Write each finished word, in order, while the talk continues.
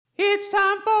It's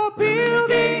time for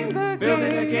building the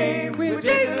game with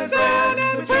Jason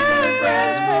and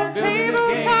Friends from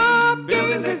Tabletop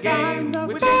Game Design.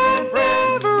 The fun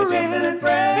never ends.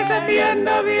 At the end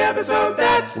of the episode,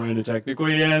 that's when it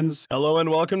technically ends. Hello and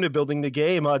welcome to Building the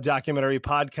Game, a documentary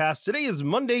podcast. Today is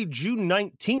Monday, June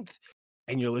 19th,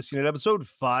 and you're listening to episode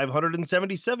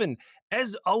 577.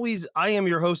 As always, I am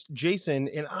your host, Jason,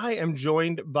 and I am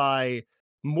joined by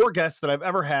more guests than I've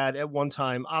ever had at one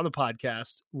time on the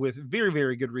podcast with very,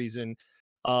 very good reason.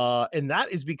 And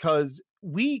that is because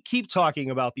we keep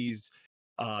talking about these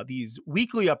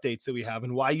weekly updates that we have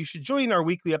and why you should join our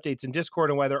weekly updates in Discord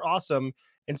and why they're awesome.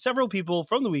 And several people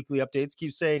from the weekly updates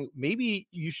keep saying, maybe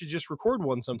you should just record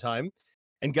one sometime.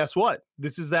 And guess what?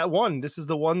 This is that one. This is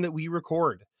the one that we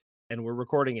record, and we're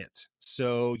recording it.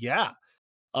 So yeah.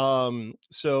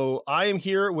 So I am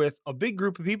here with a big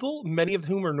group of people, many of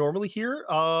whom are normally here.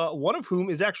 One of whom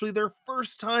is actually their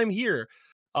first time here.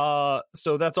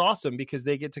 So that's awesome because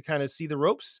they get to kind of see the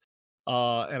ropes.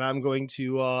 And I'm going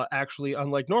to actually,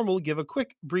 unlike normal, give a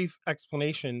quick, brief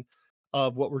explanation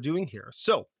of what we're doing here.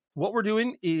 So what we're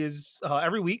doing is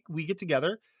every week we get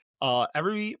together.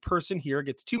 Every person here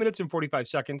gets 2 minutes and 45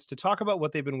 seconds to talk about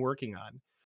what they've been working on.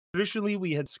 Traditionally,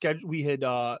 we had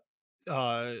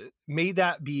made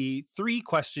that be 3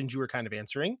 questions you were kind of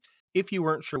answering if you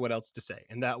weren't sure what else to say.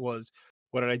 And that was,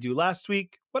 what did I do last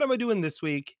week? What am I doing this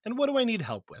week? And what do I need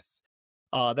help with?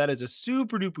 That is a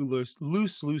super duper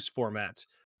loose format.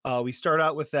 We start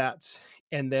out with that,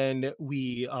 and then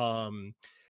we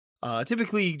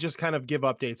typically just kind of give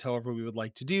updates however we would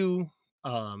like to do.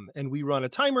 And we run a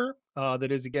timer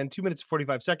that is, again, 2 minutes and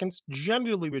 45 seconds.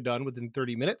 Generally, we're done within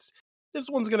 30 minutes. This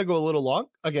one's going to go a little long,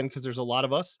 again, because there's a lot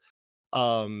of us.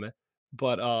 Yeah,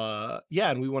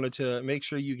 and we wanted to make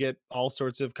sure you get all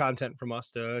sorts of content from us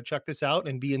to check this out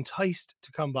and be enticed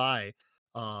to come by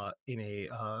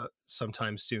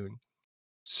sometime soon.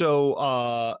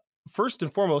 So first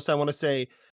and foremost, I want to say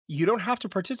you don't have to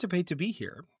participate to be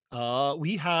here.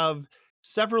 We have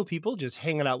several people just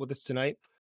hanging out with us tonight.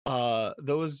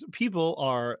 Those people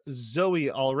are Zoe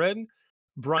Allred,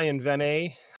 Brian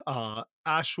Vene,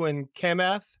 Ashwin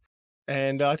Kamath,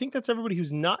 and I think that's everybody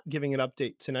who's not giving an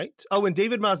update tonight. Oh, and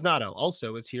David Masnado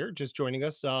also is here, just joining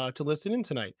us to listen in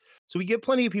tonight. So we get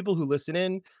plenty of people who listen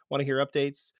in, want to hear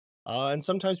updates. And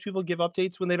sometimes people give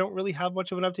updates when they don't really have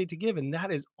much of an update to give. And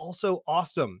that is also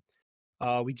awesome.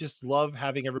 We just love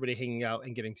having everybody hanging out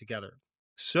and getting together.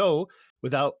 So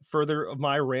without further of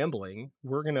my rambling,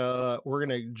 we're gonna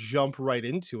jump right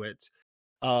into it.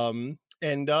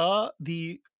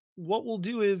 What we'll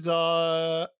do is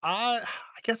I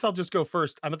guess I'll just go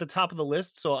first. I'm at the top of the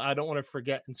list, so I don't want to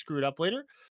forget and screw it up later.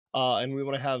 And we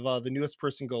want to have the newest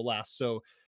person go last. So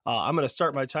I'm going to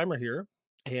start my timer here.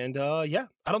 And yeah,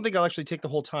 I don't think I'll actually take the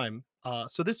whole time.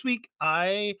 So this week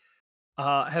I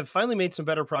have finally made some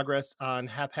better progress on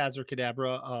Haphazard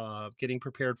Cadabra, getting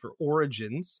prepared for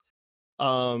Origins.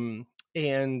 So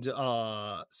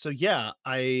yeah,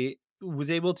 I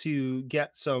was able to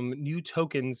get some new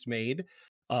tokens made.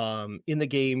 In the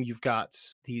game, you've got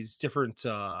these different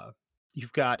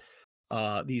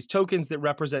these tokens that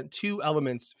represent 2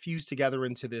 elements fused together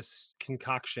into this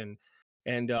concoction.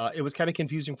 And it was kind of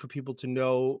confusing for people to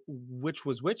know which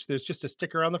was which. There's just a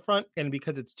sticker on the front, and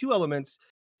because it's 2 elements,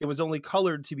 it was only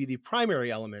colored to be the primary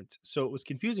element, so it was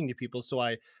confusing to people. So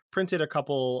I printed a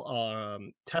couple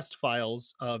test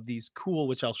files of these cool,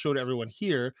 which I'll show to everyone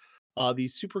here,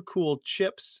 these super cool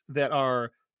chips that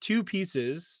are 2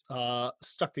 pieces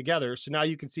stuck together. So now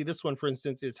you can see this one, for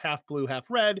instance, is half blue, half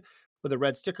red, with a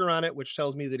red sticker on it, which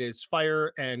tells me that it's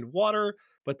fire and water,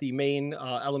 but the main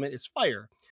element is fire.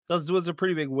 So this was a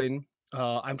pretty big win.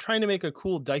 I'm trying to make a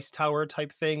cool dice tower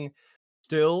type thing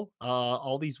still,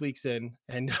 all these weeks in,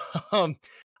 and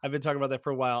I've been talking about that for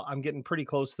a while. I'm getting pretty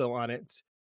close though on it.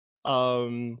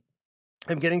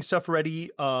 I'm getting stuff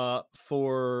ready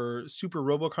for Super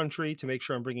Robo Country to make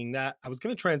sure I'm bringing that. I was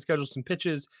going to try and schedule some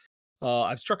pitches.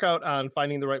 I've struck out on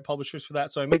finding the right publishers for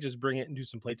that, so I may just bring it and do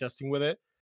some playtesting with it.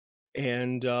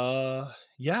 And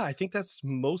yeah, I think that's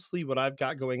mostly what I've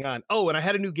got going on. Oh, and I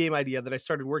had a new game idea that I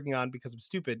started working on because I'm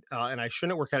stupid, and I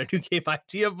shouldn't work on a new game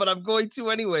idea, but I'm going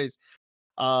to anyways.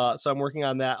 So I'm working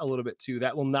on that a little bit too.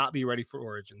 That will not be ready for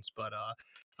Origins, but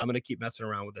I'm going to keep messing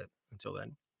around with it until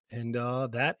then. And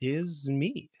that is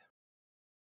me.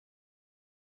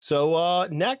 So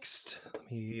next,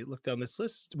 let me look down this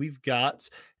list. We've got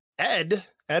Ed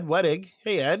Wettig.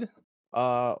 Hey, Ed.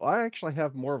 I actually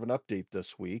have more of an update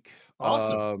this week.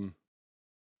 Awesome.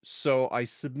 So I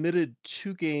submitted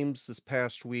 2 games this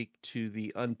past week to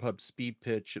the Unpub Speed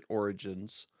Pitch at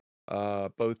Origins,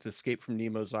 both Escape from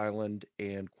Nemo's Island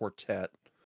and Quartet.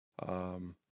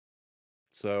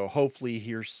 So hopefully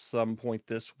here's some point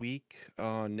this week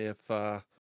on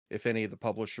if any of the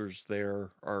publishers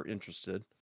there are interested.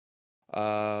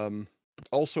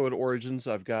 Also at Origins,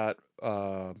 I've got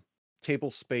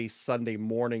Table Space Sunday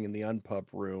morning in the Unpub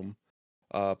room.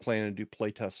 Planning to do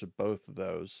playtests of both of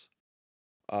those.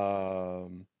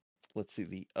 Let's see,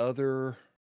 the other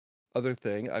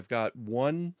thing, I've got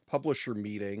one publisher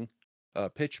meeting,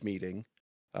 pitch meeting,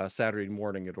 Saturday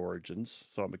morning at Origins,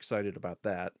 so I'm excited about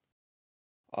that.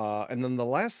 And then the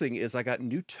last thing is I got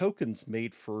new tokens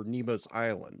made for Nemo's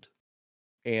Island.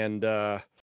 And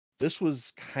this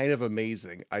was kind of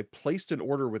amazing. I placed an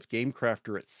order with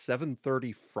GameCrafter at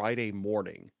 7:30 Friday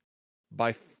morning.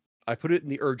 I put it in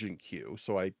the urgent queue,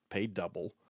 so I paid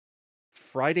double.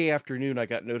 Friday afternoon, I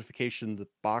got notification the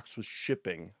box was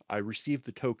shipping. I received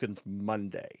the tokens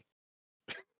Monday.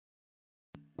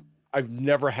 I've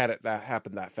never had it that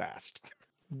happen that fast.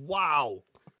 Wow.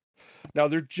 Now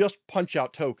they're just punch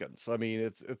out tokens. I mean,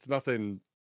 it's nothing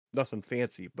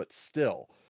fancy, but still,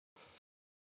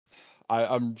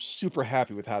 I'm super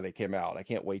happy with how they came out. I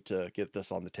can't wait to get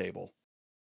this on the table.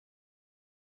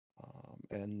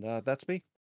 And that's me.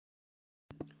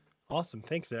 Awesome.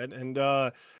 Thanks, Ed. And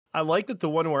I like that the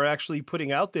one we're actually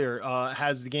putting out there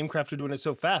has the GameCrafter doing it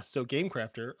so fast. So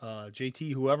GameCrafter,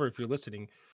 JT, whoever, if you're listening,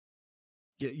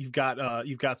 you've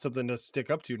got something to stick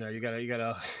up to now. You gotta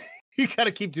you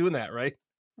gotta keep doing that, right?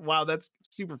 Wow, that's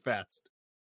super fast.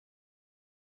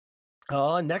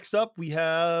 Next up we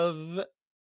have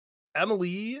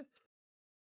Emily.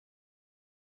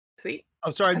 Sweet.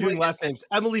 I'm sorry, I'm doing last names.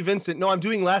 Emily Vincent. No, I'm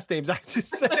doing last names. I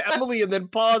just said Emily and then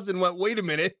paused and went, wait a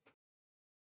minute.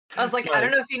 I was like, Sorry. I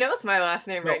don't know if he knows my last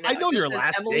name right now. I know It your just says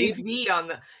last Emily name. V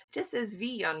just says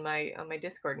V on my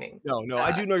Discord name. No,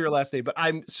 I do know your last name, but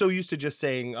I'm so used to just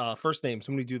saying first names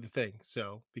when we do the thing.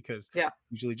 So because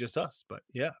usually just us, but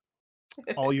yeah,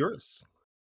 all yours.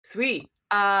 Sweet.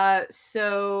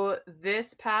 So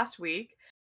this past week,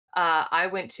 I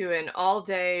went to an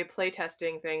all-day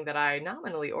playtesting thing that I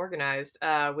nominally organized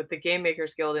with the Game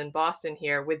Makers Guild in Boston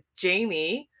here with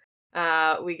Jamie.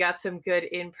 We got some good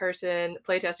in-person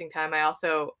playtesting time. I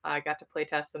also got to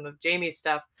playtest some of Jamie's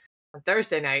stuff on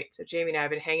Thursday night. So Jamie and I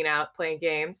have been hanging out playing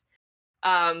games.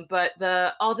 But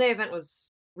the all-day event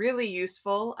was really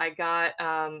useful. I got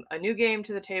a new game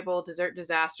to the table, Desert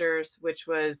Disasters, which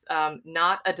was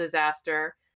not a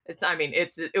disaster.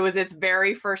 It was its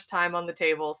very first time on the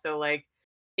table, so like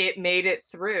it made it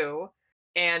through,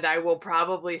 and I will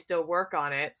probably still work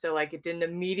on it. So like it didn't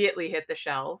immediately hit the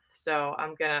shelf, so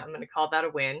I'm gonna call that a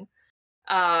win.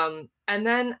 And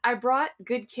then I brought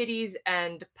Good Kitties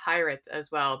and Pirates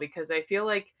as well because I feel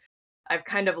like I've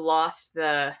kind of lost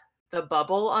the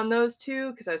bubble on those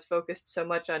two because I was focused so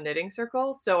much on Knitting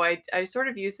Circle. So I sort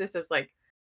of use this as like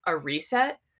a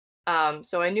reset.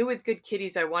 So I knew with Good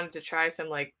Kitties I wanted to try some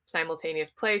like simultaneous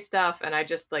play stuff, and I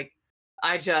just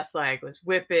was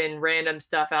whipping random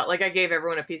stuff out. Like I gave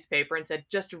everyone a piece of paper and said,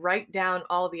 just write down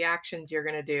all the actions you're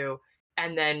gonna do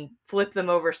and then flip them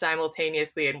over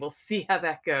simultaneously and we'll see how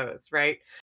that goes, right?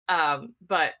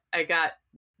 But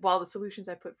while the solutions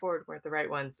I put forward weren't the right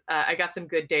ones, I got some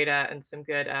good data and some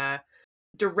good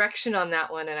direction on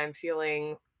that one, and I'm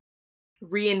feeling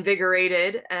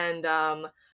reinvigorated. And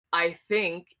I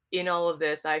think in all of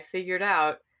this, I figured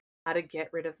out how to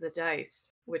get rid of the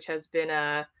dice, which has been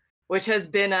a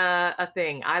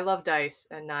thing. I love dice,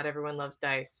 and not everyone loves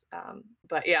dice.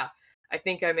 But yeah, I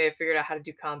think I may have figured out how to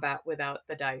do combat without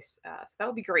the dice. So that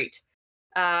would be great.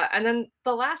 And then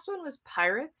the last one was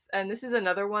Pirates, and this is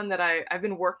another one that I've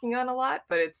been working on a lot,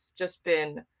 but it's just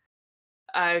been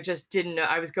I just didn't know.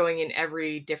 I was going in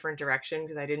every different direction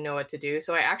because I didn't know what to do.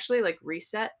 So I actually like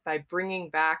reset by bringing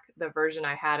back the version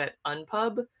I had at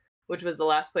Unpub, which was the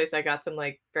last place I got some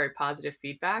like very positive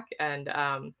feedback, and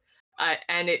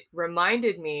it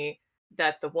reminded me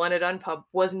that the one at Unpub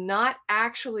was not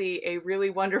actually a really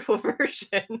wonderful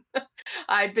version.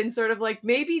 I'd been sort of like,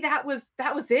 maybe that was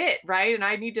it, right? And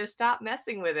I need to stop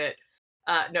messing with it.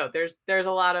 No, there's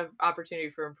a lot of opportunity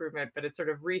for improvement, but it sort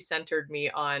of recentered me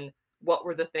on what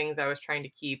were the things I was trying to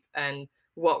keep and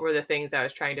what were the things I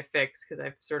was trying to fix, because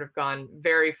I've sort of gone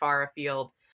very far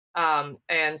afield.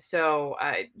 And so,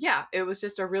 yeah, it was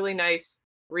just a really nice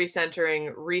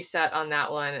recentering reset on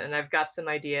that one. And I've got some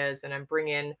ideas, and I'm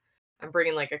bringing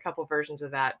like a couple versions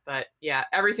of that. But yeah,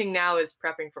 everything now is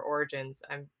prepping for Origins.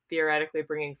 I'm theoretically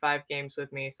bringing 5 games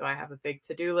with me, so I have a big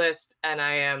to-do list, and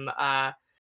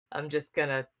I'm just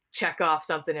gonna check off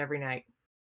something every night,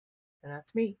 and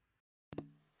that's me.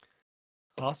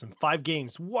 Awesome. 5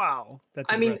 games. Wow.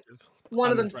 That's impressive. One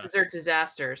of them's Desert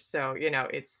Disasters, so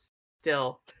it's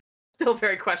still still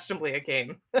very questionably a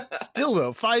game. Still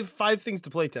though, five things to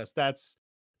playtest. That's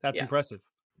Yeah. impressive.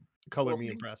 Color We'll me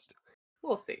see. impressed.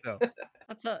 We'll see. So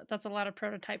That's a lot of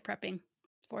prototype prepping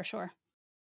for sure.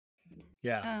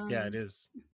 yeah, it Um, is.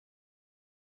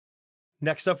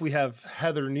 Next up, we have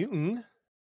Heather Newton.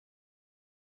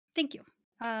 Thank you.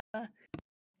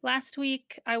 Last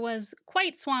week I was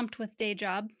quite swamped with day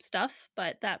job stuff,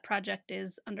 but that project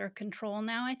is under control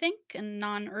now, I think, and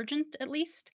non-urgent at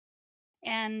least.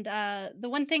 And the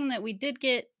one thing that we did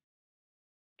get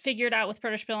figured out with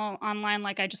Protospill Online,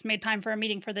 like I just made time for a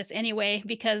meeting for this anyway,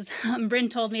 because Bryn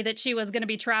told me that she was going to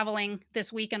be traveling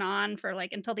this week and on for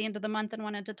like until the end of the month and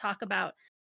wanted to talk about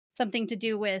something to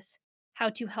do with how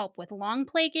to help with long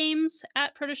play games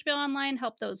at Protospill Online,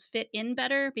 help those fit in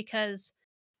better, because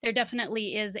there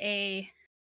definitely is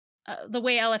the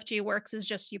way LFG works is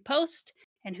just you post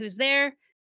and who's there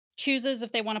chooses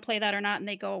if they want to play that or not, and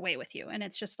they go away with you. And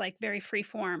it's just like very free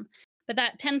form. But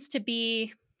that tends to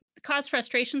be cause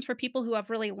frustrations for people who have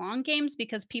really long games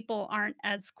because people aren't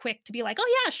as quick to be like,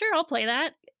 oh yeah, sure, I'll play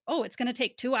that. Oh, it's going to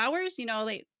take 2 hours.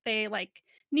 They like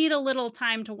need a little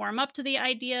time to warm up to the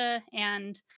idea,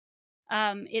 and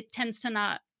it tends to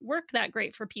not work that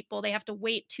great for people. They have to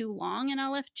wait too long in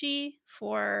LFG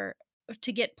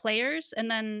to get players,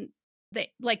 and then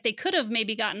they could have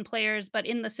maybe gotten players, but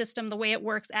in the system, the way it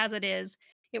works as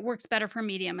it works better for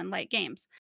medium and light games.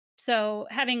 So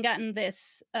having gotten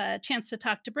this chance to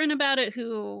talk to Bryn about it,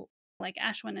 who like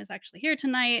Ashwin is actually here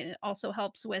tonight, it also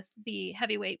helps with the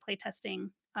heavyweight playtesting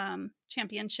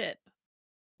championship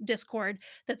Discord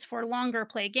that's for longer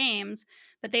play games,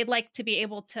 but they'd like to be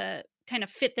able to kind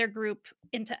of fit their group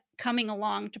into coming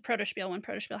along to Protospiel when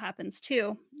Protospiel happens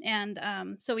too. And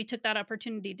so we took that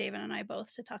opportunity, David and I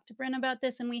both, to talk to Bryn about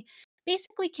this, and we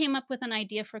basically came up with an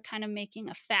idea for kind of making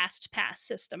a fast pass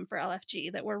system for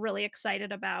LFG that we're really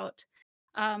excited about,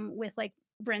 with like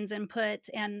Bryn's input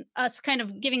and us kind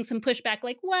of giving some pushback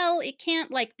like, well, it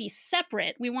can't like be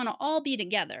separate. We want to all be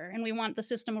together and we want the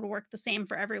system to work the same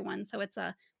for everyone. So it's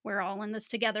a we're all in this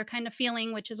together kind of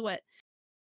feeling, which is what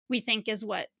we think is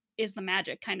what is the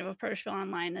magic kind of Protospiel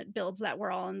Online that builds that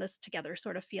we're all in this together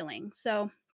sort of feeling.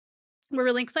 So we're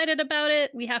really excited about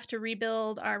it. We have to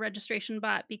rebuild our registration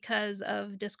bot because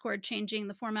of Discord changing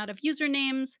the format of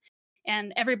usernames,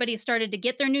 and everybody started to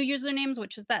get their new usernames,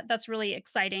 which is that's really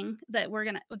exciting that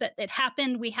that it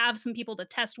happened. We have some people to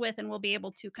test with, and we'll be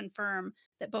able to confirm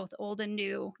that both old and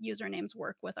new usernames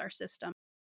work with our system,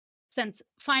 since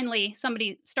finally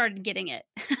somebody started getting it.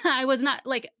 I was not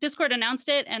like Discord announced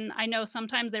it, and I know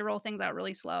sometimes they roll things out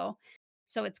really slow.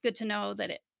 So it's good to know that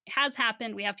it has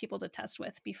happened. We have people to test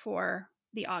with before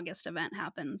the August event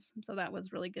happens. So that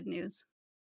was really good news.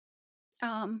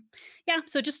 Yeah,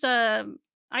 so just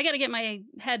I got to get my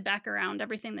head back around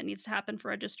everything that needs to happen for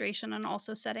registration, and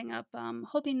also setting up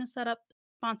hoping to set up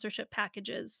sponsorship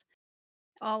packages,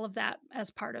 all of that as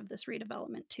part of this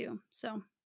redevelopment too. So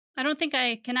I don't think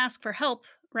I can ask for help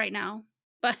right now,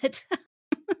 but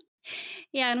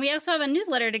yeah, and we also have a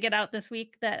newsletter to get out this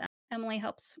week that Emily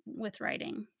helps with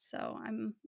writing. So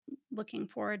I'm looking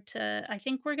forward to, I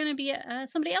think we're going to be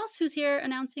somebody else who's here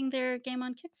announcing their game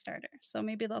on Kickstarter. So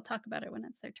maybe they'll talk about it when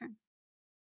it's their turn.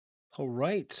 All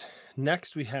right.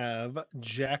 Next, we have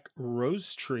Jack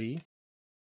Rosetree.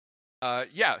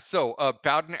 Yeah, so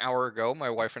about an hour ago, my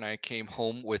wife and I came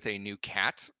home with a new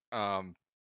cat. Her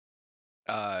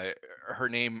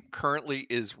name currently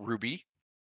is Ruby.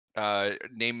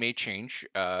 Name may change.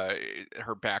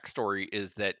 Her backstory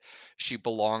is that she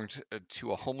belonged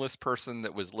to a homeless person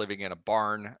that was living in a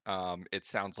barn. It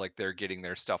sounds like they're getting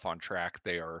their stuff on track.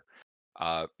 They are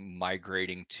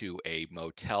migrating to a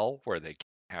motel where they can't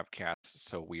have cats,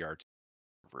 so we are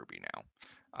Ruby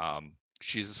now.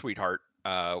 She's a sweetheart.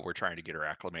 We're trying to get her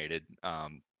acclimated.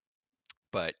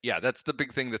 But yeah, that's the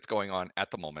big thing that's going on at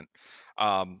the moment.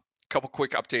 Couple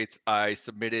quick updates. I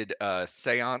submitted a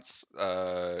seance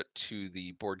to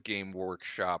the board game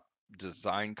workshop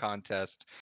design contest.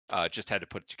 Just had to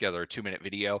put together a 2-minute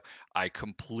video. I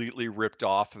completely ripped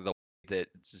off the way that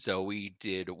Zoe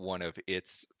did one of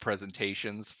its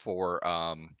presentations for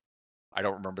I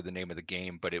don't remember the name of the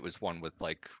game, but it was one with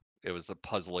like it was a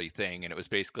puzzly thing, and it was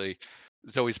basically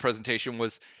Zoe's presentation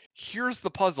was here's the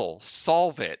puzzle,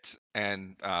 solve it,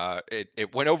 and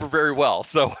it went over very well.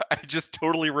 So I just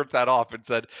totally ripped that off and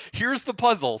said here's the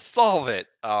puzzle, solve it.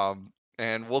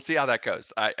 And we'll see how that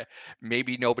goes.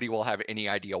 Maybe nobody will have any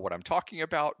idea what I'm talking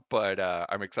about, but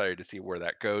I'm excited to see where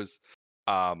that goes.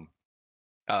 And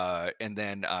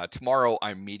then tomorrow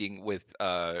I'm meeting with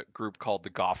a group called the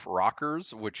Goth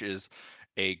Rockers, which is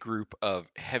a group of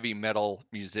heavy metal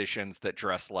musicians that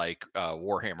dress like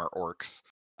Warhammer orcs.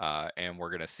 and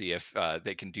we're gonna see if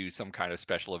they can do some kind of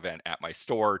special event at my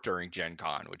store during Gen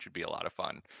Con, which would be a lot of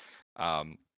fun.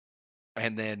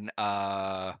 And then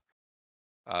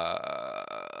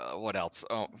what else?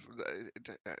 Oh,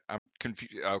 I'm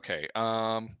confused. Okay.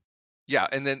 Yeah,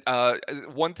 and then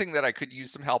one thing that I could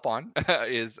use some help on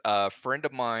is a friend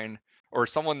of mine or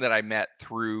someone that I met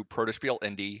through Protospiel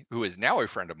Indie, who is now a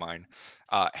friend of mine,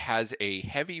 has a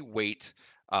heavyweight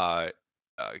uh,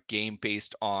 game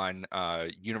based on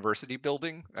university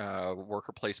building,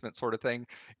 worker placement sort of thing.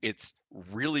 It's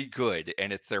really good,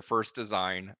 and it's their first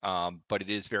design, but it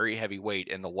is very heavyweight.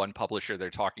 And the one publisher they're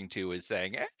talking to is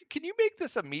saying, "Can you make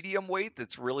this a medium weight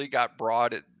that's really got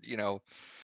broad,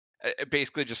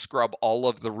 basically just scrub all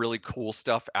of the really cool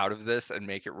stuff out of this and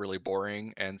make it really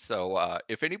boring." And so,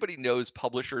 if anybody knows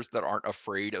publishers that aren't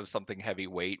afraid of something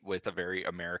heavyweight with a very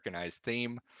Americanized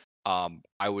theme,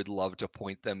 I would love to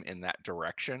point them in that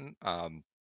direction.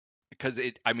 Because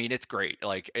I mean, it's great.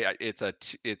 Like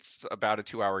it's about a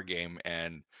 2-hour game,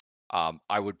 and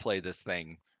I would play this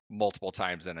thing multiple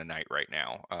times in a night right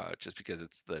now, just because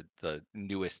it's the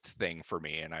newest thing for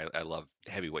me, and I love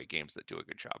heavyweight games that do a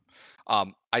good job.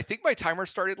 I think my timer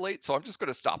started late, so I'm just going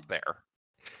to stop there.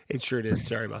 It sure did.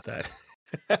 Sorry about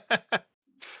that.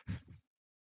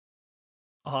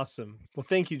 Awesome. Well,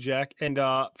 thank you, Jack. And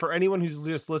for anyone who's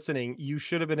just listening, you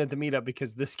should have been at the meetup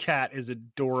because this cat is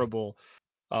adorable.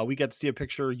 We got to see a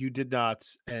picture, you did not,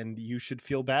 and you should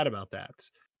feel bad about that.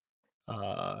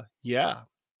 Yeah.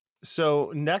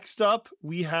 So next up,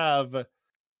 we have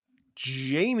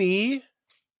Jamie.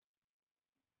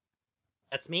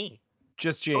 That's me.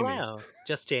 Just Jamie. Hello,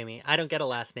 just Jamie. I don't get a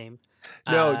last name.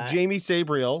 No, Jamie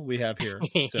Sabriel we have here.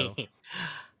 So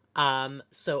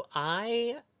So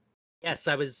I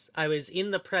was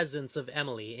in the presence of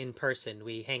Emily in person.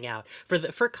 We hang out.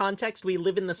 For context, we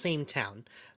live in the same town,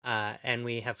 and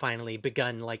we have finally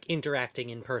begun like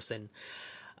interacting in person.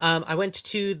 I went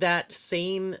to that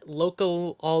same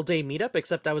local all-day meetup,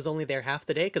 except I was only there half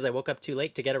the day because I woke up too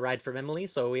late to get a ride from Emily,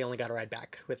 so we only got a ride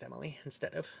back with Emily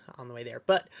instead of on the way there.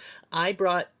 But I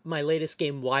brought my latest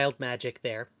game, Wild Magic,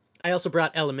 there. I also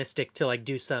brought Elamistic to like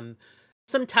do some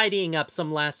tidying up,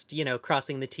 some last,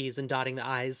 crossing the T's and dotting the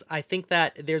I's. I think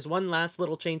that there's one last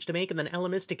little change to make, and then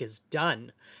Elamistic is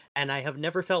done. And I have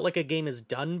never felt like a game is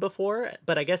done before,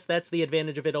 but I guess that's the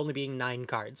advantage of it only being 9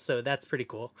 cards, so that's pretty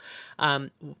cool.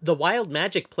 The Wild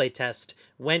Magic playtest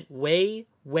went way,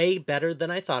 way better than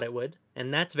I thought it would,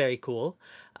 and that's very cool.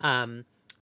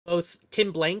 Both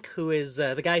Tim Blank, who is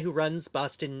the guy who runs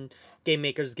Boston Game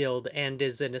Makers Guild and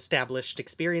is an established,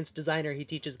 experienced designer. He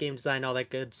teaches game design, all that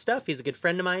good stuff. He's a good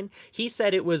friend of mine. He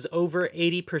said it was over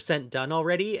 80% done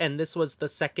already, and this was the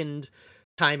second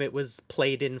time it was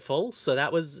played in full. So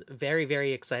that was very,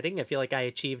 very exciting. I feel like I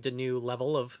achieved a new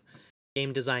level of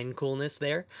game design coolness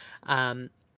there. One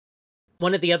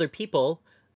of the other people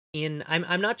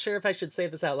I'm not sure if I should say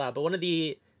this out loud, but one of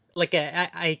the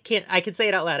I can say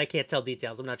it out loud. I can't tell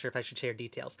details. I'm not sure if I should share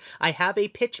details. I have a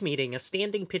pitch meeting, a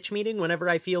standing pitch meeting whenever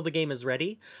I feel the game is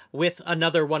ready with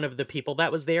another one of the people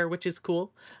that was there, which is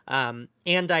cool. And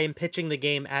I am pitching the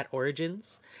game at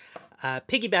Origins.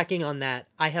 Piggybacking on that,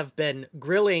 I have been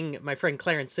grilling my friend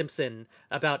Clarence Simpson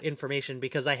about information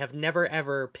because I have never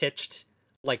ever pitched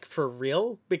like for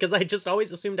real, because I just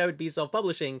always assumed I would be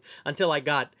self-publishing until I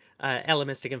got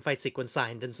Elamistic and Fight Sequence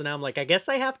signed. And so now I'm like, I guess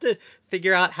I have to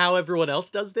figure out how everyone else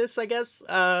does this, I guess.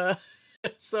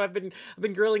 So I've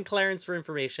been grilling Clarence for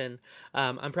information.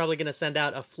 I'm probably going to send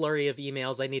out a flurry of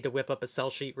emails. I need to whip up a sell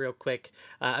sheet real quick.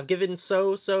 I've given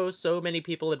so many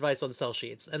people advice on sell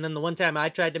sheets. And then the one time I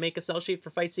tried to make a sell sheet for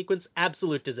Fight Sequence,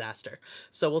 absolute disaster.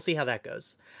 So we'll see how that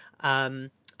goes.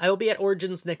 I will be at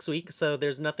Origins next week, so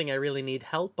there's nothing I really need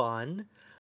help on.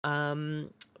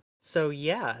 So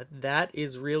yeah, that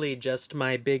is really just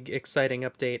my big exciting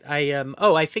update.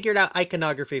 I figured out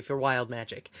iconography for Wild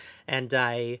Magic, and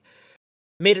I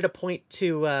made it a point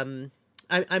to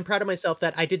I'm proud of myself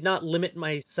that I did not limit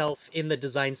myself in the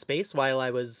design space while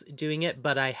I was doing it,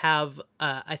 but I have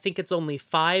I think it's only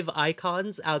 5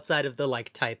 icons outside of the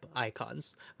like type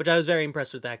icons, which I was very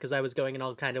impressed with that because I was going in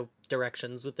all kind of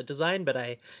directions with the design, but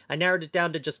I narrowed it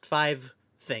down to just 5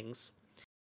 things.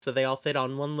 So they all fit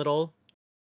on one little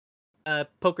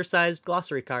poker-sized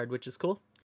glossary card, which is cool.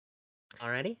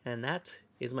 Alrighty, and that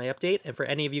is my update. And for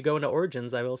any of you going to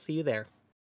Origins, I will see you there.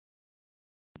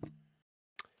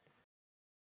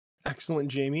 Excellent,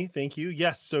 Jamie. Thank you.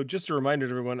 Yes. So just a reminder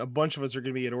to everyone, a bunch of us are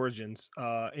going to be at Origins.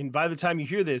 And by the time you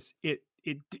hear this, it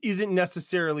isn't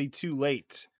necessarily too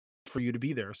late for you to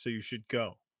be there. So you should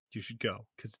go. You should go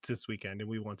because it's this weekend and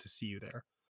we want to see you there.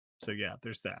 So yeah,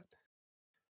 there's that.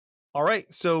 All right,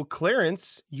 so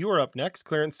Clarence, you are up next.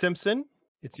 Clarence Simpson,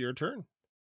 it's your turn.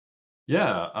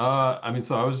 Yeah,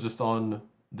 so I was just on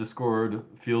Discord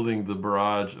fielding the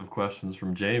barrage of questions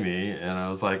from Jamie, and I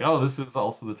was like, oh, this is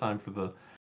also the time for this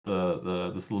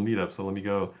little meetup, so let me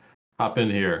go hop in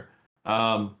here.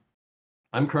 I'm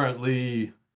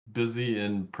currently busy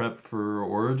in prep for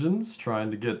Origins,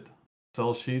 trying to get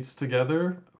sell sheets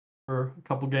together for a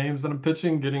couple games that I'm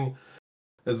pitching, getting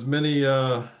as many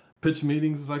pitch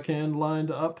meetings as I can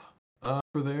lined up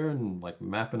for there, and like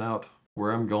mapping out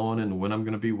where I'm going and when I'm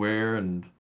going to be where and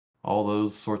all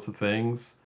those sorts of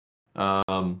things.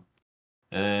 And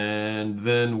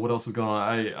then what else is going on?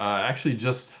 I actually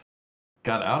just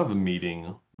got out of a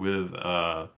meeting with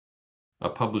a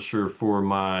publisher for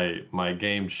my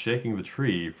game Shaking the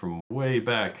Tree from way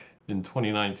back in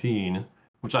 2019,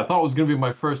 which I thought was going to be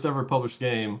my first ever published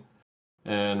game,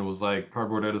 and was like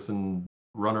Cardboard Edison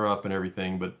runner-up and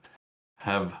everything, but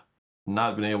have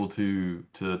not been able to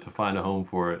find a home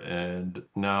for it. And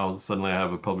now suddenly I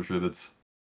have a publisher that's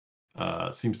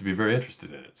seems to be very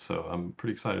interested in it, so I'm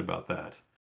pretty excited about that.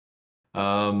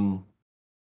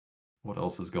 What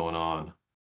else is going on?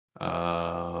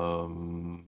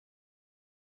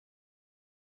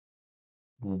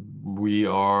 We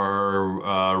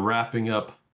are wrapping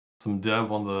up some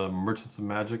dev on the Merchants of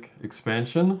Magic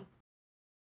expansion,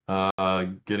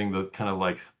 getting the kind of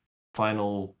like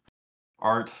final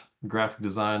art, graphic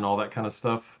design, all that kind of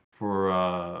stuff for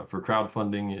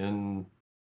crowdfunding in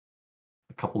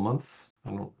a couple months.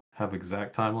 I don't have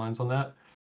exact timelines on that.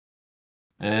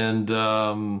 And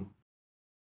I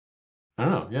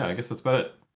don't know. Yeah, I guess that's about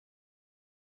it.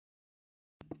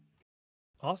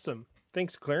 Awesome.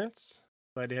 Thanks, Clarence.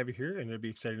 Glad to have you here, and it'll be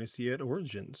exciting to see you at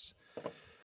Origins.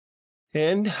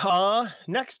 And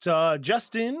next,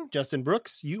 Justin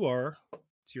Brooks,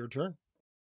 it's your turn.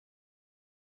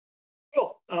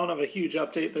 Cool. I don't have a huge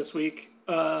update this week,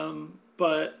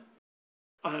 but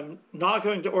I'm not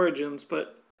going to Origins,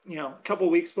 but a couple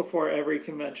weeks before every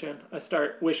convention, I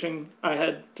start wishing I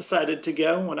had decided to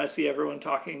go when I see everyone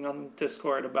talking on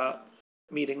Discord about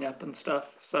meeting up and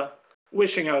stuff. So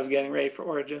wishing I was getting ready for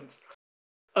Origins.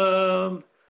 I've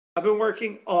been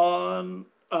working on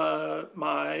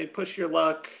my Push Your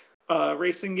Luck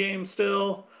racing game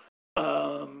still.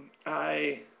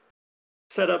 I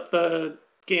set up the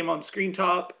game on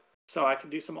ScreenTop so I can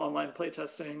do some online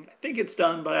playtesting. I think it's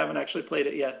done, but I haven't actually played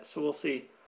it yet, so we'll see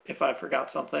if I forgot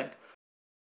something.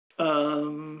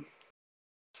 Let's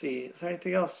see, is there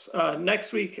anything else?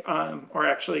 Next week, or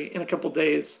actually in a couple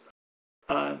days,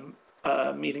 I'm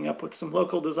meeting up with some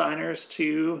local designers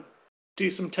to do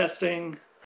some testing.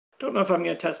 Don't know if I'm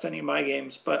going to test any of my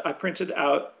games, but I printed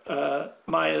out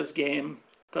Maya's game,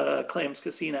 the Claims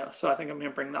Casino, so I think I'm going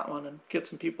to bring that one and get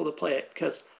some people to play it,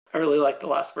 because I really like the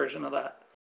last version of that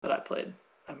I played.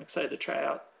 I'm excited to try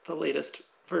out the latest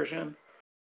version.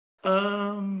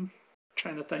 Trying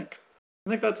to think. I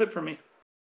think that's it for me.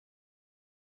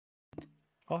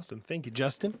 Awesome. Thank you,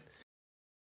 Justin.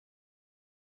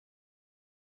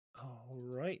 All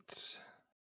right.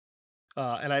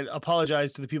 And I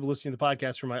apologize to the people listening to the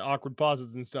podcast for my awkward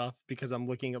pauses and stuff, because I'm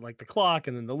looking at like the clock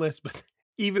and then the list, but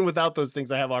even without those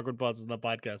things, I have awkward pauses in the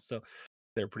podcast. So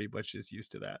they're pretty much just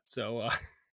used to that. So,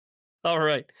 all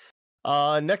right.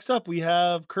 Next up, we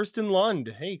have Kirsten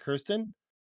Lund. Hey, Kirsten.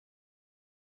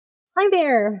 Hi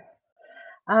there.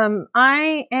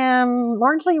 I am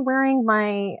largely wearing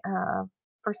my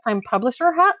first-time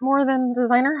publisher hat more than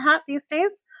designer hat these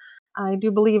days. I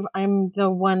do believe I'm the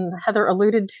one Heather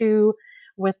alluded to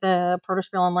with the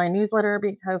Protospiel Online newsletter,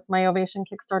 because my Ovation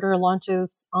Kickstarter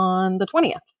launches on the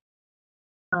 20th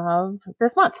of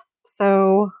this month.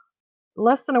 So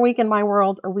less than a week in my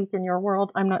world, a week in your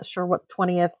world. I'm not sure what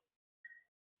 20th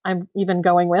I'm even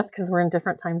going with, because we're in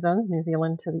different time zones, New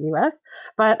Zealand to the US.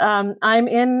 But I'm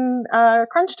in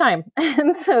crunch time.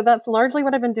 And so that's largely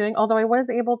what I've been doing, although I was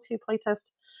able to playtest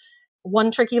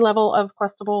one tricky level of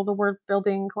Questable, the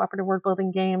cooperative word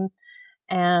building game,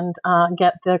 and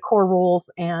get the core rules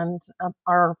and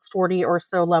our 40 or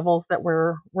so levels that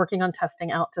we're working on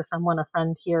testing out to someone, a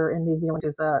friend here in New Zealand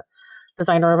who's a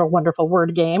designer of a wonderful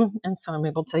word game. And so I'm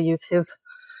able to use his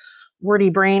wordy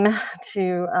brain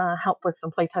to help with some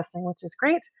play testing, which is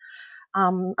great.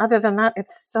 Other than that,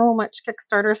 it's so much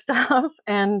Kickstarter stuff.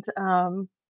 And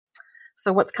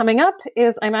so what's coming up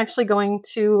is I'm actually going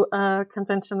to a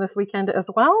convention this weekend as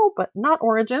well, but not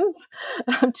Origins.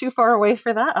 I'm too far away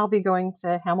for that. I'll be going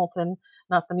to Hamilton,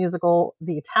 not the musical,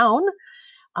 the town,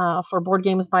 for Board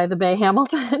Games by the Bay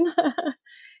Hamilton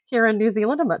here in New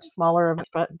Zealand, a much smaller event,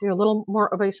 but do a little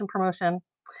more Ovation promotion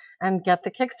and get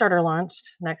the Kickstarter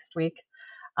launched next week.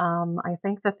 I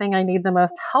think the thing I need the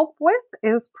most help with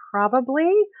is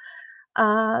probably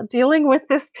dealing with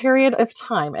this period of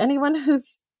time. Anyone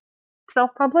who's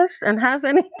self-published and has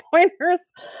any pointers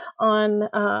on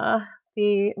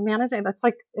the managing, that's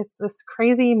like, it's this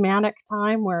crazy manic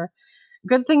time where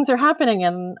good things are happening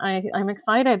and I'm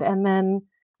excited, and then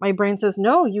my brain says,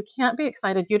 no, you can't be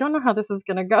excited, you don't know how this is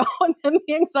going to go. And then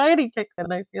the anxiety kicks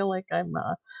in. I feel like I'm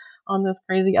on this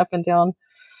crazy up and down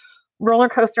roller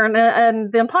coaster,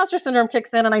 and the imposter syndrome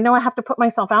kicks in, and I know I have to put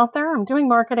myself out there. I'm doing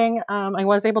marketing. I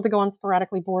was able to go on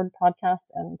Sporadically Bored podcast,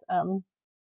 and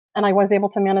I was able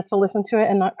to manage to listen to it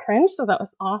and not cringe, so that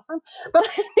was awesome. But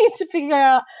I need to figure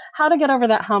out how to get over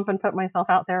that hump and put myself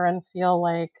out there and feel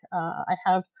like I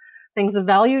have things of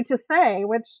value to say,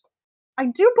 which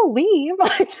I do believe.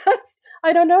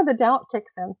 I don't know, the doubt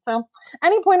kicks in. So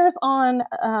any pointers on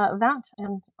that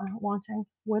and launching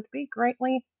would be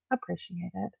greatly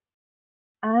appreciated.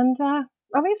 And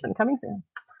Ovation coming soon.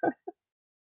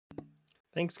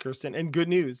 Thanks, Kirsten. And good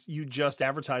news, you just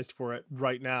advertised for it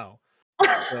right now.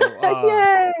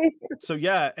 Yay! So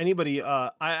yeah, anybody, I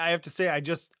have to say, I'm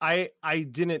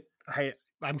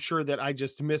sure that I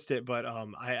just missed it, but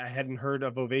I hadn't heard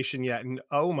of Ovation yet. And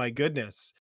oh my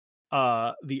goodness,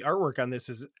 the artwork on this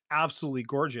is absolutely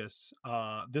gorgeous.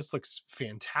 This looks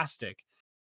fantastic.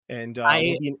 And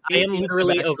I am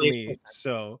literally for me. Ovation.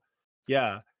 So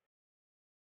yeah.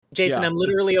 Jason, Yeah, I'm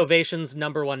literally Ovation's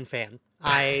 #1 fan.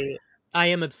 I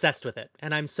am obsessed with it,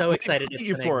 and I'm so excited Thank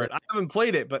you for it. I haven't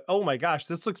played it, but oh my gosh,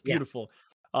 this looks beautiful.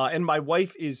 And my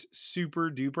wife is super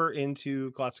duper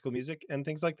into classical music and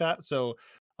things like that. So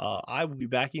I will be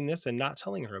backing this and not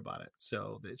telling her about it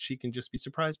so that she can just be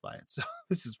surprised by it. So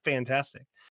this is fantastic.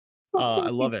 I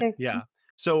love it. Yeah.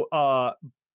 So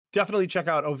definitely check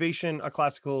out Ovation, a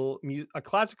classical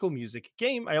music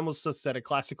game. I almost just said a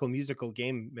classical musical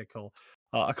game, Mikkel.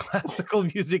 A classical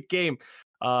music game.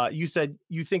 You said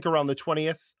you think around the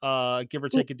 20th, give or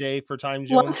take a day for time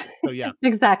zones. So yeah,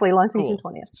 exactly, launching cool. June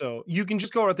 20th. So you can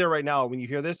just go out there right now when you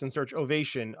hear this and search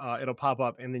Ovation. It'll pop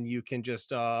up, and then you can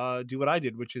just do what I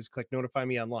did, which is click notify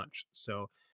me on launch. So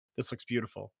this looks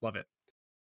beautiful. Love it.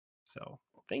 So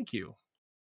thank you.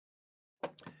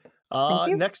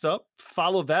 Next up,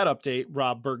 follow that update,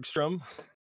 Rob Bergstrom.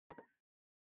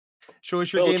 Show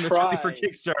us your game that's ready for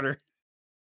Kickstarter.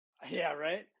 Yeah,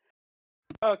 right.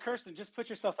 Oh, Kirsten, just put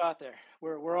yourself out there.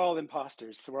 We're all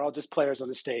imposters, so we're all just players on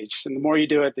the stage. And the more you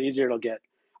do it, the easier it'll get.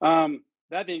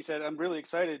 That being said, I'm really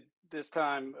excited this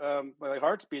time. My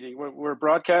heart's beating. We're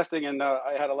broadcasting, and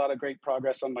I had a lot of great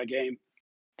progress on my game.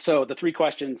 So the 3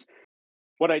 questions.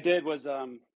 What I did was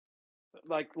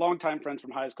like longtime friends from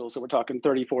high school, so we're talking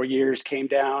 34 years, came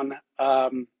down.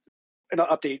 In an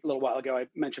update a little while ago, I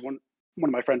mentioned one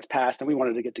of my friends passed, and we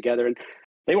wanted to get together, and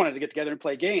they wanted to get together and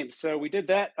play games. So we did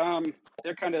that.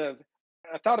 They're kind of,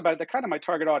 I thought about it, they're kind of my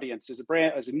target audience. There's a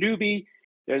newbie,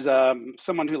 there's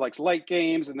someone who likes light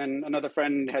games, and then another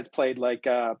friend has played like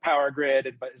Power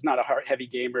Grid, but is not a heavy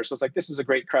gamer. So it's like, this is a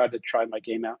great crowd to try my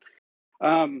game out.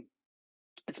 And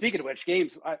speaking of which,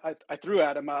 games, I threw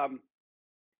at them,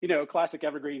 classic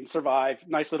evergreen, Survive,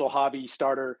 nice little hobby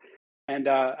starter. And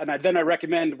then I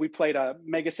recommend, we played a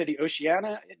Mega City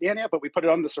Oceania, but we put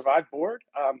it on the Survive board.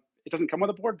 It doesn't come with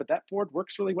a board, but that board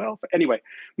works really well. But anyway,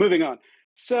 moving on.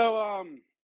 So, and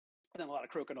then a lot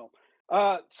of crokinole.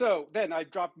 So then I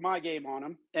dropped my game on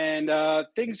them, and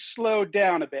things slowed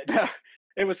down a bit.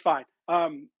 It was fine.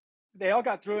 They all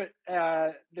got through it.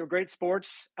 They were great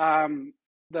sports.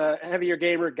 The heavier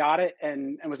gamer got it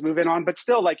and was moving on, but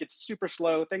still, like, it's super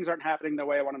slow. Things aren't happening the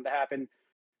way I want them to happen.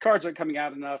 Cards aren't coming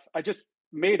out enough. I just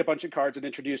made a bunch of cards and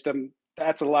introduced them.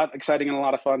 That's a lot exciting and a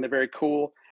lot of fun. They're very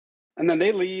cool. And then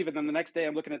they leave, and then the next day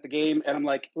I'm looking at the game, and I'm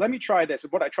like, let me try this.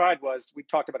 And what I tried was, we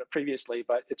talked about it previously,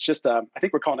 but it's just, I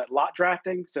think we're calling it lot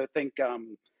drafting. So think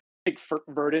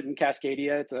Verdant and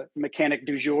Cascadia. It's a mechanic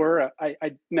du jour. I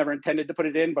never intended to put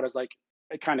it in, but I was like,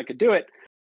 I kind of could do it.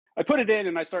 I put it in,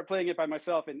 and I start playing it by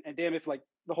myself, and damn if, like,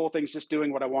 the whole thing's just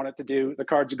doing what I want it to do. The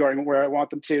cards are going where I want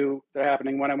them to. They're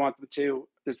happening when I want them to.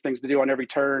 There's things to do on every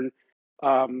turn.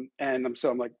 And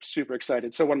I'm like super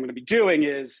excited. So what I'm going to be doing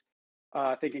is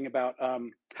thinking about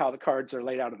how the cards are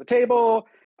laid out at the table,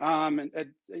 and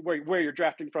where you're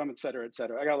drafting from, et cetera, et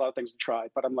cetera. I got a lot of things to try,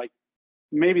 but I'm like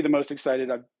maybe the most excited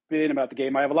I've been about the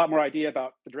game. I have a lot more idea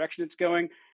about the direction it's going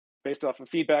based off of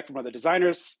feedback from other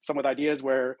designers, some with ideas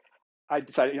where I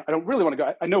decided, I don't really want to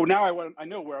go. I know now I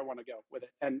know where I want to go with it,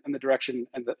 and the direction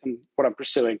and what I'm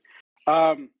pursuing.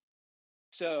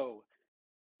 So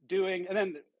doing, and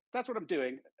then that's what I'm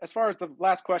doing. As far as the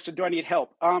last question, do I need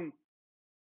help? I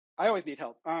always need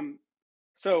help.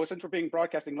 So since we're being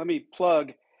broadcasting, let me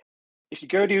plug if you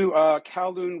go to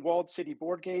Kowloon Walled City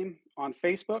board game on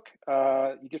Facebook,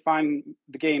 you can find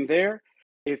the game there.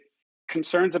 If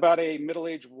concerns about a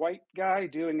middle-aged white guy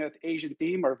doing an Asian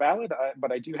theme are valid,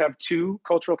 but I do have 2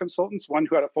 cultural consultants, one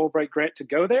who had a Fulbright grant to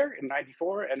go there in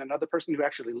 '94 and another person who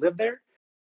actually lived there.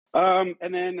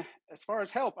 And then as far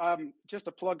as help, just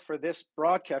a plug for this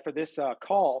broadcast, for this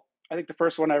call, I think the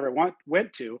first one I ever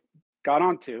got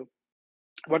onto,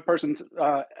 one person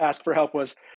asked for help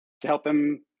was to help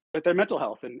them with their mental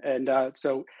health. And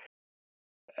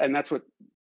that's what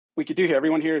we could do here.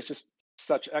 Everyone here is just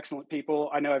such excellent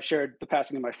people. I know I've shared the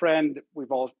passing of my friend.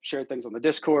 We've all shared things on the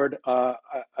Discord.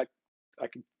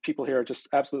 People here are just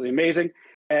absolutely amazing.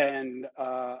 And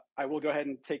I will go ahead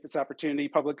and take this opportunity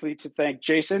publicly to thank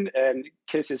Jason and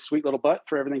kiss his sweet little butt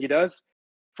for everything he does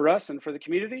for us and for the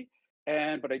community.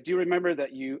 But I do remember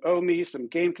that you owe me some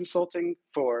game consulting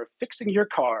for fixing your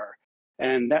car.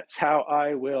 And that's how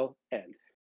I will end.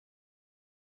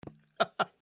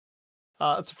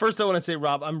 So first I want to say,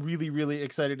 Rob, I'm really, really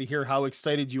excited to hear how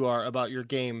excited you are about your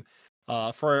game.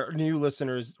 For our new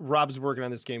listeners, Rob's working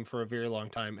on this game for a very long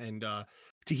time, and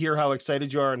to hear how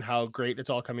excited you are and how great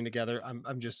it's all coming together,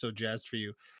 I'm just so jazzed for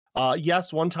you.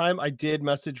 Yes, one time I did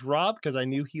message Rob because I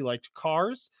knew he liked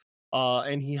cars,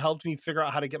 and he helped me figure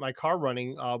out how to get my car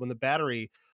running when the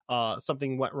battery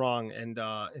something went wrong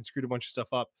and screwed a bunch of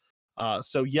stuff up.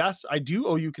 So yes, I do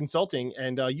owe you consulting,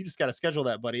 and you just got to schedule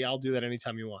that, buddy. I'll do that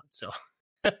anytime you want. So,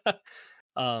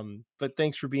 but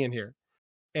thanks for being here.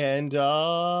 And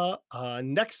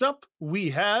next up, we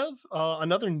have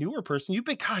another newer person.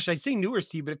 I say newer,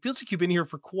 Steve, but it feels like you've been here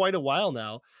for quite a while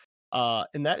now.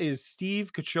 And that is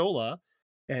Steve Cacciola.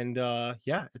 And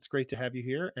yeah, it's great to have you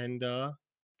here. And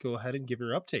go ahead and give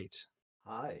your update.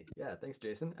 Hi. Yeah, thanks,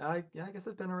 Jason. I guess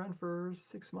I've been around for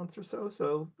 6 months or so,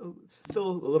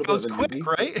 still a little bit Goes of a quick,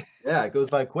 newbie. right? Yeah, it goes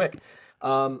by quick.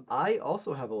 I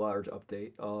also have a large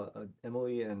update.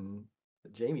 Emily and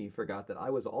Jamie forgot that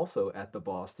I was also at the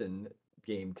Boston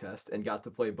game test and got to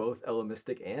play both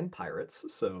Elamistic and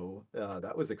Pirates, so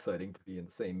that was exciting to be in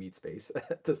the same meet space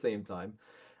at the same time.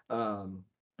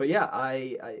 But yeah,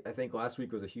 I think last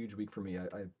week was a huge week for me.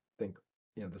 I think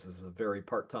this is a very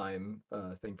part-time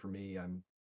thing for me. I'm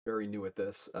very new at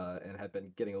this and had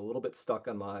been getting a little bit stuck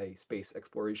on my space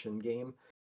exploration game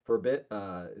for a bit.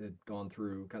 It had gone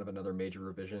through kind of another major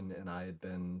revision, and I had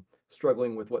been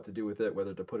struggling with what to do with it,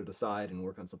 whether to put it aside and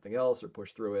work on something else or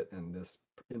push through it. And this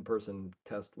in-person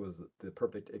test was the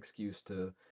perfect excuse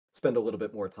to spend a little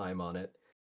bit more time on it,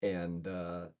 and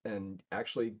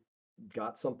actually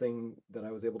got something that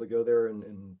I was able to go there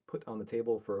and put on the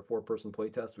table for a 4-person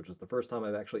playtest, which was the first time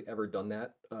I've actually ever done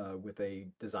that with a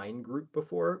design group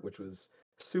before, which was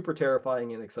super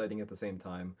terrifying and exciting at the same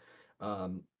time.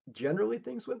 Generally,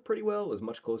 things went pretty well. It was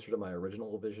much closer to my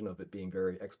original vision of it being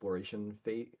very exploration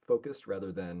focused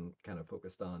rather than kind of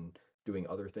focused on doing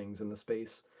other things in the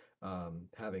space.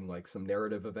 Having like some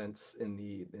narrative events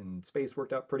in space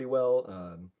worked out pretty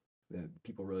well.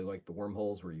 People really liked the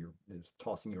wormholes where you're just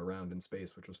tossing you around in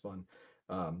space, which was fun.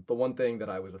 The one thing that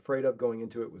I was afraid of going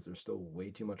into it was there's still way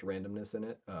too much randomness in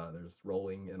it. There's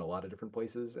rolling in a lot of different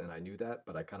places, and I knew that,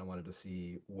 but I kind of wanted to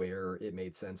see where it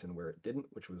made sense and where it didn't,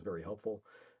 which was very helpful.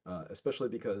 Especially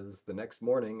because the next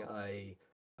morning,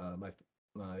 my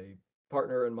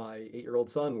partner and my 8-year-old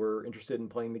son were interested in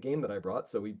playing the game that I brought,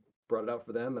 so we brought it out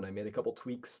for them, and I made a couple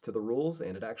tweaks to the rules,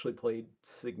 and it actually played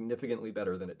significantly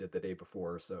better than it did the day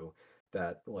before. So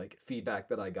that like feedback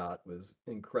that I got was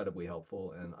incredibly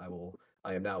helpful, and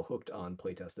I am now hooked on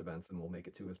playtest events and will make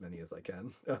it to as many as I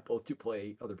can, both to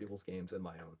play other people's games and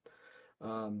my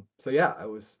own. So yeah, it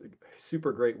was a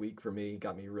super great week for me.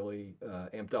 Got me really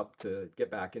amped up to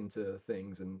get back into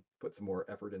things and put some more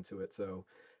effort into it. So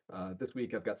this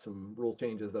week I've got some rule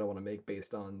changes that I want to make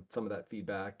based on some of that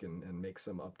feedback and make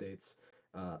some updates.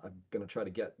 I'm going to try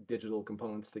to get digital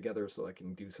components together so I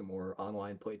can do some more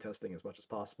online play testing as much as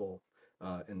possible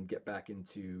and get back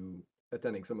into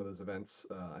attending some of those events.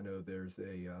 I know there's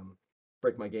a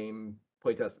Break My Game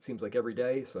playtest, it seems like every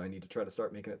day, so I need to try to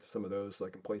start making it to some of those so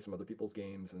I can play some other people's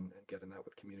games and get in that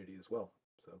with community as well.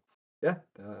 So yeah,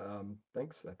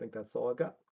 thanks. I think that's all I've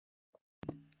got.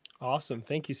 Awesome.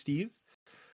 Thank you, Steve.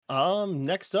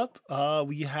 Next up,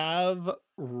 we have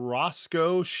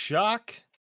Roscoe Shock.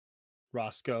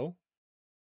 Roscoe.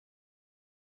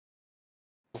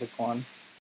 How's it going?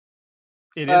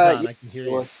 It is on. I can hear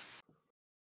you.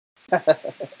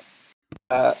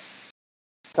 A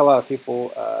lot of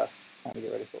people trying to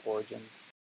get ready for Origins.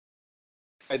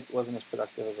 I wasn't as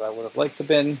productive as I would have liked to have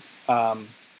been. And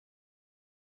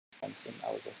I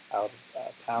was out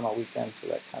of town all weekend, so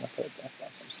that kind of put a damper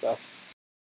on some stuff.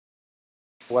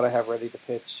 what I have ready to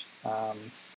pitch.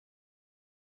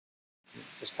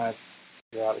 Just kind of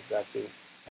figure out exactly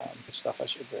which stuff I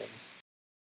should bring.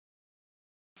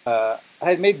 I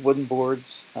had made wooden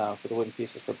boards for the wooden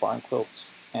pieces for barn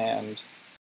quilts, and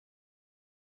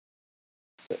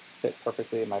it fit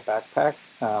perfectly in my backpack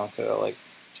to like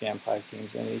jam 5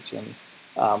 games in each. And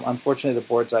unfortunately, the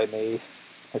boards I made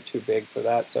are too big for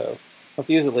that, so I'll have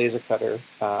to use a laser cutter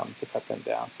to cut them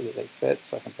down so that they fit,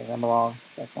 so I can bring them along.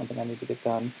 That's one thing I need to get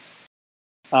done.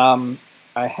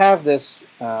 I have this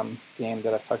game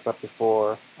that I've talked about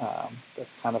before.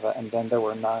 That's kind of And Then There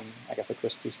Were None, Agatha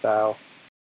Christie style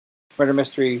murder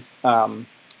mystery.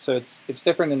 So it's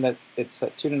different in that it's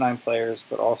 2 to 9 players,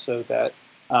 but also that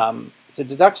it's a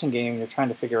deduction game you're trying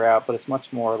to figure out. But it's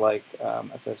much more like,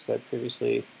 as I've said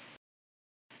previously,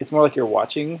 it's more like you're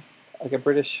watching like a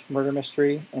British murder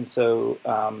mystery, and so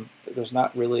there's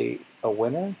not really a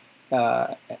winner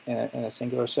in a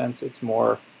singular sense. It's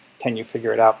more, can you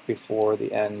figure it out before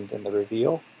the end and the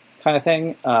reveal kind of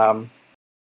thing.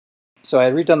 So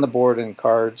I redone the board and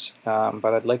cards, but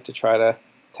I'd like to try to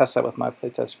test that with my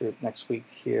playtest group next week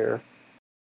here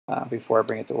before I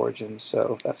bring it to Origins.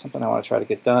 So that's something I want to try to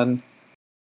get done.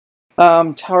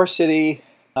 Tower City,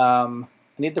 I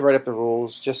need to write up the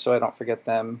rules just so I don't forget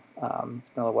them. It's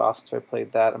been a little while since I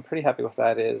played that. I'm pretty happy with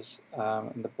that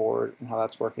in the board and how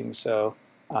that's working. So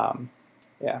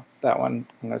yeah, that one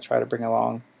I'm going to try to bring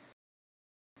along.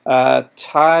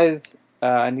 Tithe,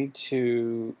 I'm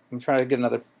trying to get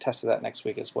another test of that next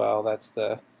week as well. That's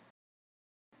the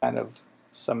kind of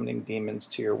summoning demons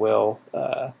to your will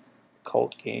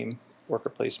cult game, worker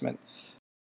placement.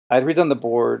 I'd redone the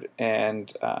board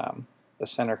and the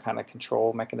center kind of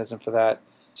control mechanism for that,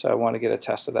 so I want to get a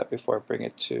test of that before I bring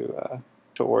it to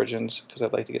Origins, because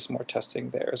I'd like to get some more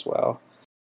testing there as well.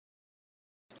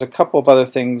 There's a couple of other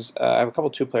things. I have a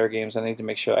couple 2-player games. I need to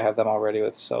make sure I have them all ready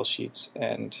with sell sheets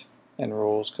and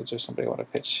rules, because there's somebody I want to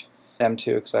pitch them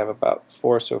to, because I have about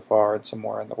 4 so far and some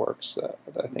more in the works that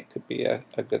I think could be a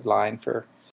good line for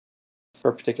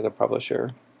a particular publisher.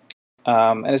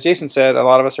 And as Jason said, a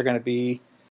lot of us are going to be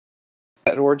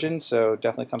at Origins, so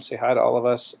definitely come say hi to all of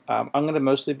us. I'm going to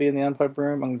mostly be in the Unpub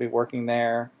room. I'm going to be working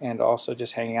there and also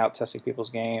just hanging out, testing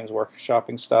people's games,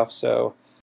 workshopping stuff. So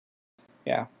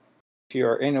yeah, if you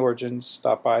are in Origins,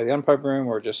 stop by the Unpub room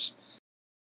or just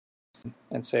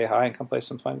and say hi and come play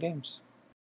some fun games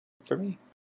for me.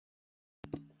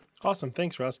 Awesome.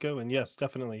 Thanks, Roscoe. And yes,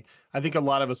 definitely. I think a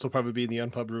lot of us will probably be in the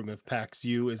Unpub room if PAX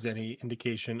U is any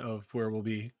indication of where we'll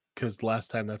be, because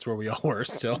last time that's where we all were.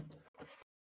 So,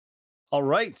 all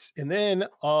right. And then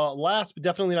last but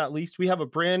definitely not least, we have a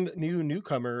brand new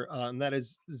newcomer, and that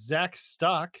is Zach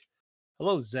Stock.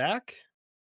 Hello, Zach.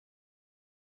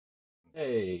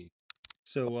 Hey.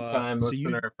 So, Time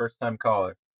listener, first time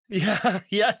caller. Yeah,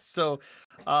 yes. So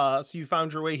you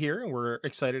found your way here, and we're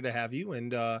excited to have you.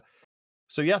 And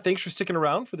so yeah, thanks for sticking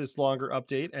around for this longer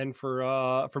update and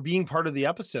for being part of the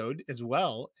episode as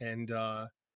well. And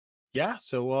yeah,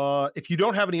 so if you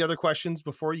don't have any other questions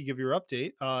before you give your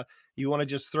update, you want to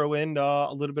just throw in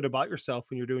a little bit about yourself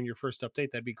when you're doing your first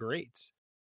update, that'd be great.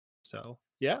 So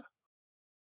yeah.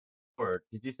 Or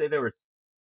did you say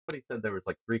somebody said there was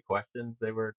like 3 questions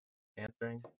they were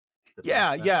answering?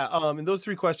 Yeah. And those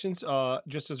 3 questions,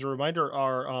 just as a reminder,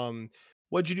 are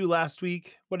what'd you do last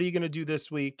week? What are you going to do this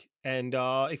week? And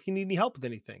if you need any help with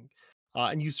anything.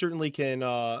 And you certainly can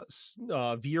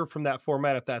veer from that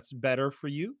format if that's better for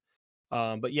you.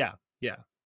 But yeah. Yeah,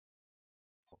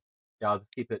 I'll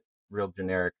just keep it real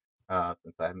generic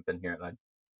since I haven't been here and I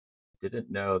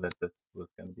didn't know that this was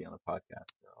going to be on a podcast.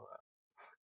 So,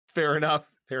 Fair enough.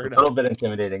 A little bit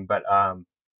intimidating, but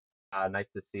nice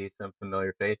to see some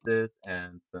familiar faces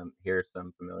and hear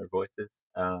some familiar voices.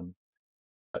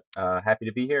 But happy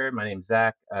to be here. My name's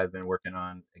Zach. I've been working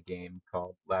on a game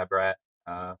called Lab Rat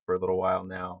for a little while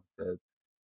now. It's a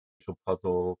visual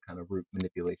puzzle kind of root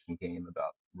manipulation game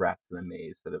about rats in a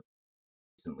maze that have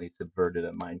recently subverted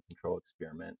a mind control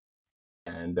experiment.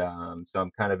 And so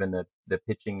I'm kind of in the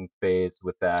pitching phase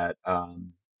with that.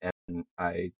 And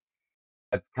I've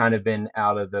kind of been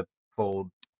out of the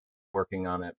fold working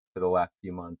on it for the last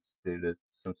few months due to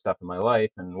some stuff in my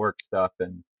life and work stuff.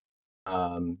 And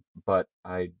but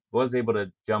I was able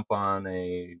to jump on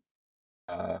a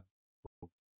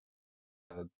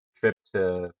trip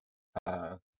to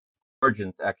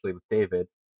Origins actually with David.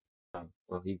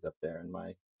 Well, he's up there in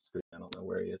my screen. I don't know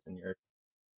where he is in your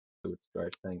Fluid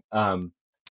Scars thing.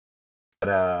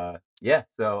 But yeah,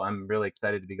 so I'm really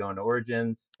excited to be going to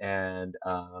Origins and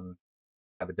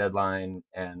have a deadline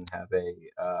and have a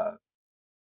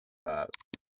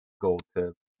goal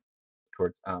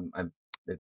towards.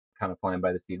 It's kind of flying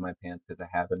by the seat of my pants because I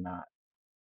have not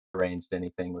arranged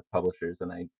anything with publishers,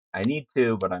 and I need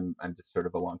to, but I'm just sort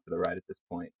of along for the ride at this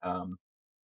point.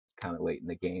 It's kind of late in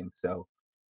the game, so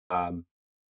I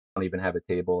don't even have a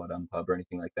table at Unpub or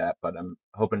anything like that. But I'm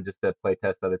hoping just to play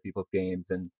test other people's games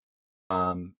and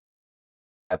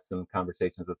have some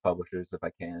conversations with publishers if I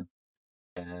can.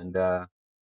 And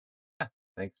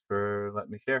thanks for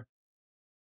letting me share.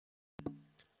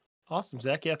 Awesome,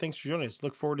 Zach. Yeah, thanks for joining us.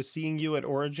 Look forward to seeing you at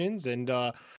Origins. And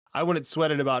I wouldn't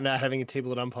sweat it about not having a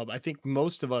table at Unpub. I think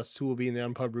most of us who will be in the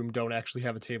Unpub room don't actually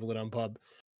have a table at Unpub.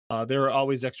 There are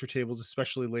always extra tables,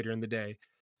 especially later in the day,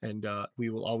 and we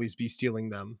will always be stealing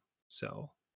them. So,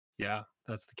 yeah,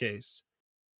 that's the case.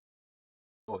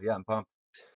 Oh yeah, I'm pumped.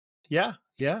 Yeah,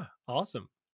 awesome.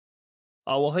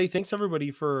 Well, hey, thanks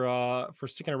everybody for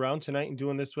sticking around tonight and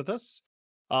doing this with us.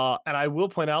 And I will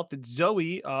point out that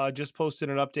Zoe just posted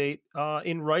an update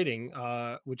in writing,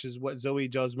 which is what Zoe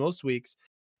does most weeks,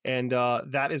 and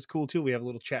that is cool too. We have a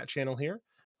little chat channel here,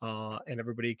 and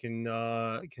everybody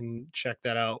can check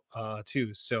that out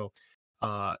too. So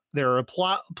there are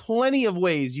plenty of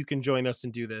ways you can join us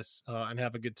and do this and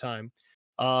have a good time.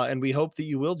 And we hope that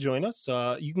you will join us.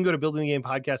 You can go to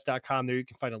buildingthegamepodcast.com. There you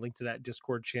can find a link to that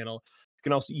Discord channel. You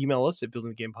can also email us at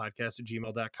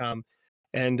buildingthegamepodcast@gmail.com.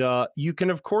 And you can,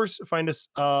 of course, find us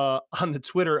on the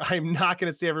Twitter. I'm not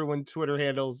going to say everyone's Twitter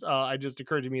handles. It just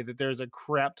occurred to me that there's a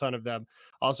crap ton of them.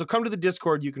 Also, come to the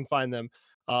Discord. You can find them.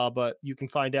 But you can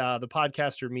find the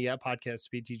podcaster, me, at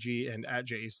PodcastBTG and at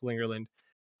J. Slingerland.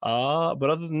 But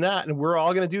other than that, and we're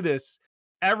all going to do this,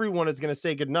 everyone is going to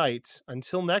say good night.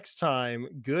 Until next time,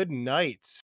 good night.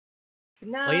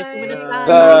 Good night.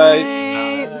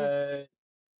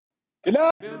 Good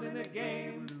night. Building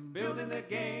the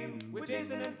game with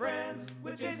Jason and friends,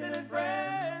 with Jason and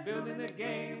friends. Building the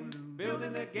game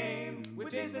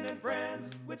with Jason and friends,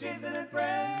 with Jason and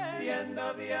friends. The end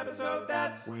of the episode,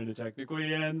 that's when it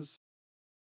technically ends.